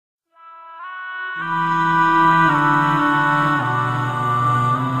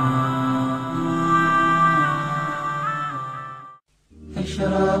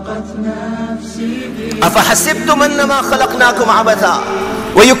أفحسبتم أنما خلقناكم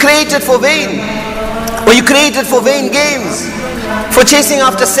عبثا. Were you created for vain? Were you created for vain games? For chasing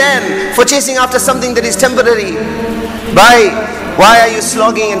after sand? For chasing after something that is temporary? Why are you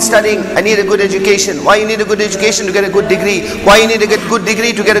slogging and studying? I need a good education. Why you need a good education? To get a good degree. Why you need a good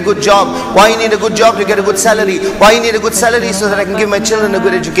degree? To get a good job. Why you need a good job? To get a good salary. Why you need a good salary? So that I can give my children a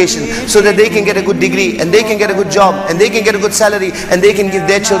good education, so that they can get a good degree, and they can get a good job, and they can get a good salary, and they can give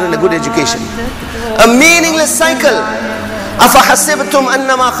their children a good education. A meaningless cycle. أَفَحَسِبْتُمْ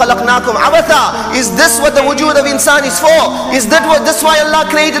أَنَّمَا خَلَقْنَاكُمْ عَبَثًا. Is this what the wujud of insan is for? Is this why Allah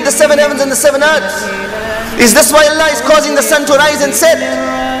created the 7 heavens and the 7 earths? Is this why Allah is causing the sun to rise and set?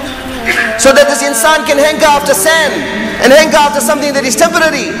 So that this insan can hanker after sand and hanker after something that is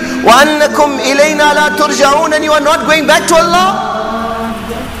temporary. وَأَنَّكُمْ إِلَيْنَا لَا تُرْجَعُونَ. And you are not going back to Allah?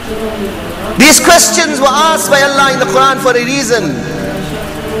 These questions were asked by Allah in the Quran for a reason,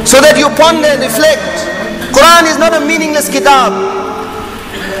 so that you ponder and reflect. Quran is not a meaningless kitab.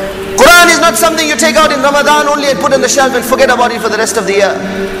 Quran is not something you take out in Ramadan only and put on the shelf and forget about it for the rest of the year.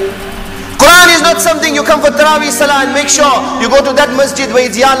 Quran is not something you come for Taraweeh Salah and make sure you go to that masjid where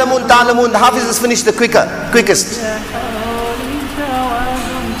it's Ya'lamun, Ta'lamun, the Hafiz is finished the quickest.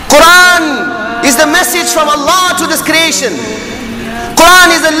 Quran is the message from Allah to this creation.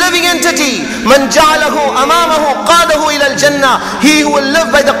 Quran is a living entity. Man ja'alahu amamahu qadahu ila al-jannah. He who will live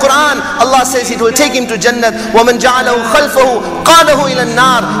by the Quran, Allah says it will take him to Jannat. Wa man ja'alahu khalfahu qadahu ila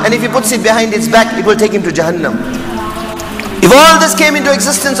an-nar. And if he puts it behind its back, it will take him to Jahannam. If all this came into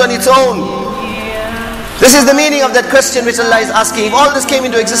existence on its own, this is the meaning of that question which Allah is asking. If all this came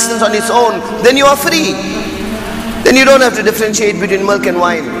into existence on its own, then you are free. Then you don't have to differentiate between milk and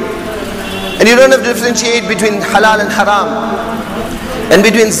wine. And you don't have to differentiate between halal and haram, and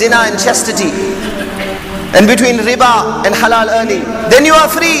between zina and chastity, and between riba and halal earning. Then you are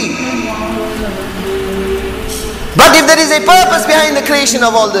free. But if there is a purpose behind the creation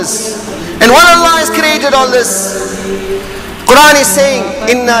of all this, and what Allah has created all this, Quran is saying,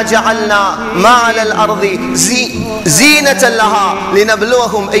 Inna ja'alna ma'ala al-ardi zinatan laha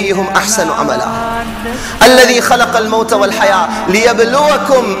linabluwahum ayyuhum ahsanu amala. Alladhi khalaqa al-mawta wal-haya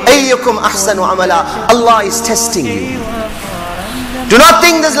liyabluwakum ayyukum ahsanu amala. Allah is testing you. Do not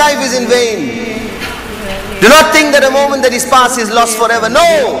think this life is in vain. Do not think that a moment that is past is lost forever.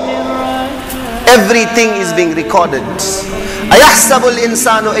 No! Everything is being recorded. أَيَحْسَبُ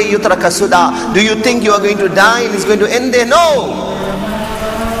الْإِنسَانُ أَن يُتْرَكَ سُدًى. Do you think you are going to die and it's going to end there? No!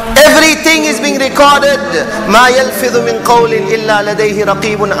 Everything is being recorded. مَا يَلْفِظُ مِنْ قَوْلٍ إِلَّا لَدَيْهِ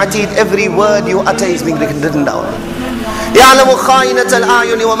رَقِيبٌ عَتِيدٌ. Every word you utter is being written down. يَعْلَمُ خَائِنَةَ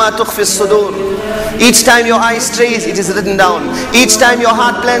الْأَعْيُنِ وَمَا تُخْفِي الصُّدُورِ. Each time your eye strays, it is written down. Each time your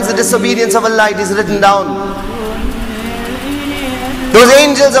heart plans the disobedience of Allah, it is written down. Those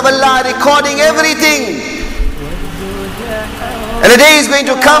angels of Allah are recording everything. And a day is going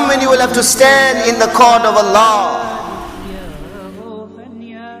to come when you will have to stand in the court of Allah.